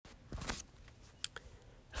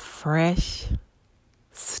fresh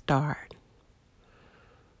start.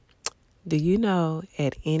 Do you know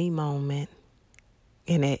at any moment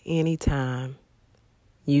and at any time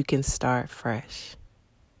you can start fresh?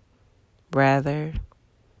 Whether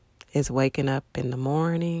it's waking up in the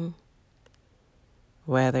morning,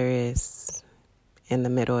 whether it's in the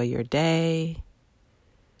middle of your day,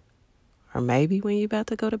 or maybe when you're about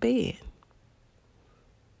to go to bed.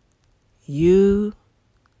 You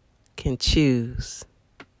can choose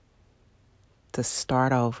to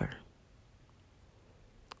start over.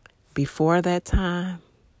 Before that time,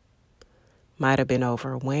 might have been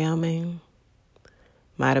overwhelming,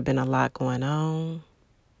 might have been a lot going on.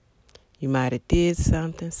 You might have did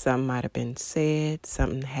something might have been said,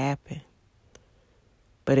 something happened.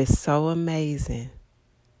 But it's so amazing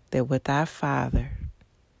that with our Father,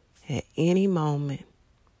 at any moment,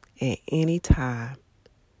 at any time,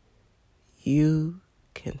 you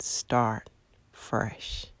can start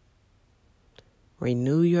fresh.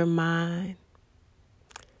 Renew your mind,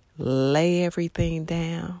 lay everything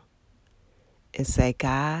down, and say,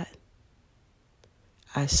 God,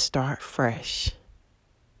 I start fresh.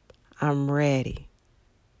 I'm ready.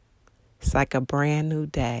 It's like a brand new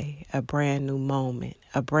day, a brand new moment,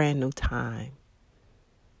 a brand new time.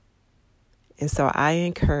 And so I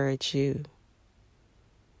encourage you,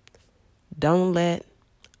 don't let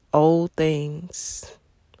old things,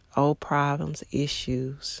 old problems,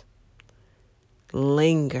 issues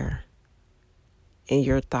linger in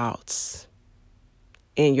your thoughts,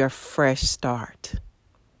 in your fresh start.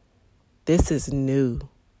 This is new.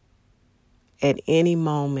 At any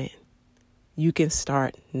moment, you can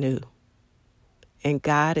start new. And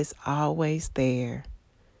God is always there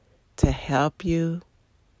to help you,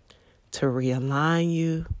 to realign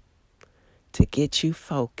you, to get you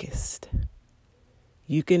focused.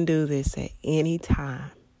 You can do this at any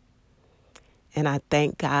time. And I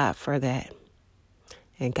thank God for that.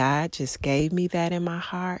 And God just gave me that in my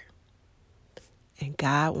heart. And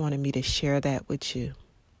God wanted me to share that with you.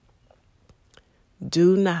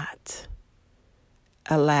 Do not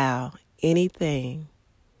allow anything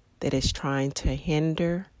that is trying to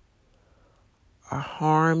hinder or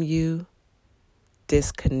harm you,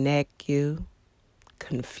 disconnect you,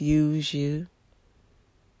 confuse you,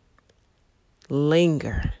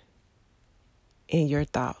 linger in your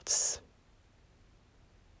thoughts.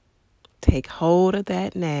 Take hold of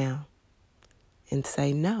that now and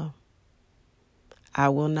say, no, I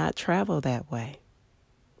will not travel that way.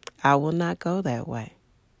 I will not go that way.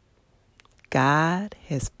 God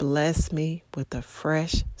has blessed me with a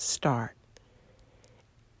fresh start.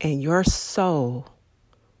 And your soul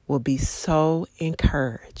will be so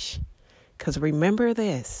encouraged. Because remember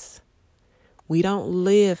this, we don't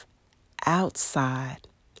live outside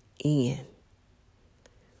in.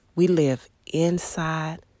 We live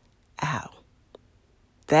inside out.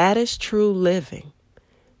 That is true living.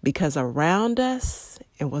 Because around us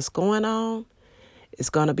and what's going on, is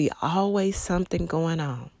going to be always something going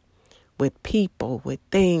on. With people, with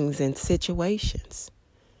things and situations.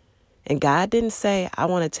 And God didn't say, I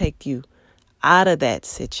want to take you out of that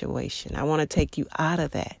situation. I want to take you out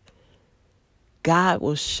of that. God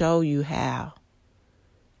will show you how.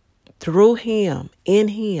 Through Him, in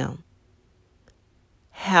Him,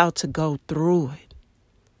 how to go through it.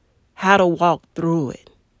 How to walk through it.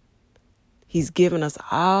 He's given us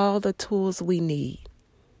all the tools we need.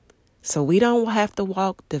 So we don't have to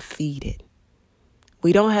walk defeated.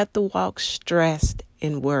 We don't have to walk stressed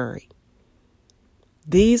and worried.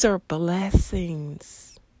 These are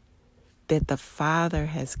blessings that the Father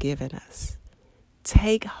has given us.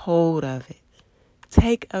 Take hold of it.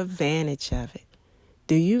 Take advantage of it.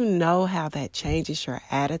 Do you know how that changes your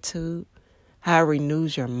attitude? How it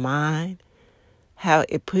renews your mind? How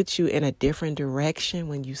it puts you in a different direction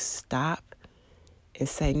when you stop and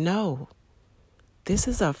say, no, this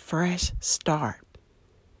is a fresh start.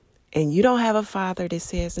 And you don't have a Father that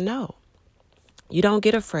says no. You don't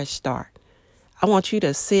get a fresh start. I want you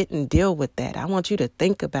to sit and deal with that. I want you to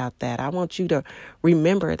think about that. I want you to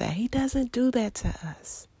remember that He doesn't do that to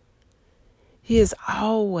us. He is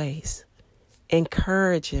always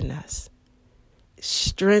encouraging us,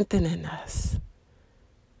 strengthening us,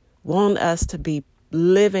 want us to be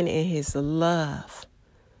living in His love.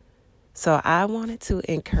 So I wanted to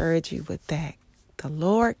encourage you with that. The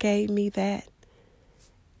Lord gave me that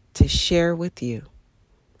to share with you.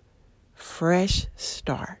 Fresh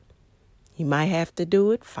start. You might have to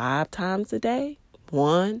do it 5 times a day,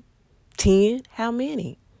 1, 10, how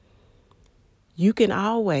many? You can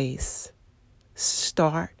always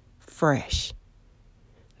start fresh.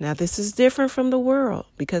 Now, this is different from the world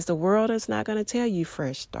because the world is not going to tell you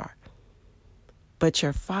fresh start. But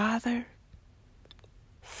your Father,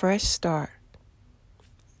 fresh start,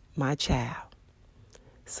 my child.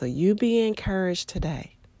 So you be encouraged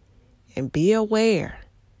today and be aware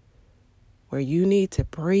where you need to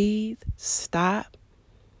breathe, stop,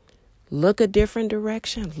 look a different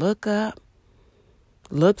direction, look up,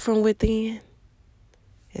 look from within,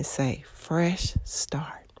 and say, fresh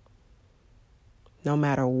start. No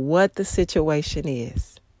matter what the situation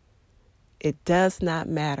is, it does not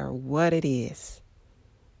matter what it is.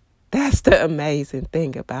 That's the amazing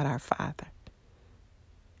thing about our Father.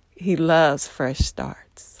 He loves fresh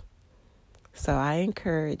starts. So I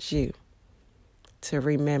encourage you to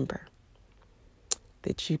remember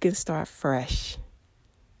that you can start fresh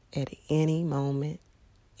at any moment,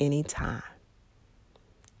 any time.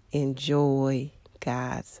 Enjoy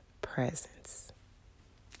God's presence.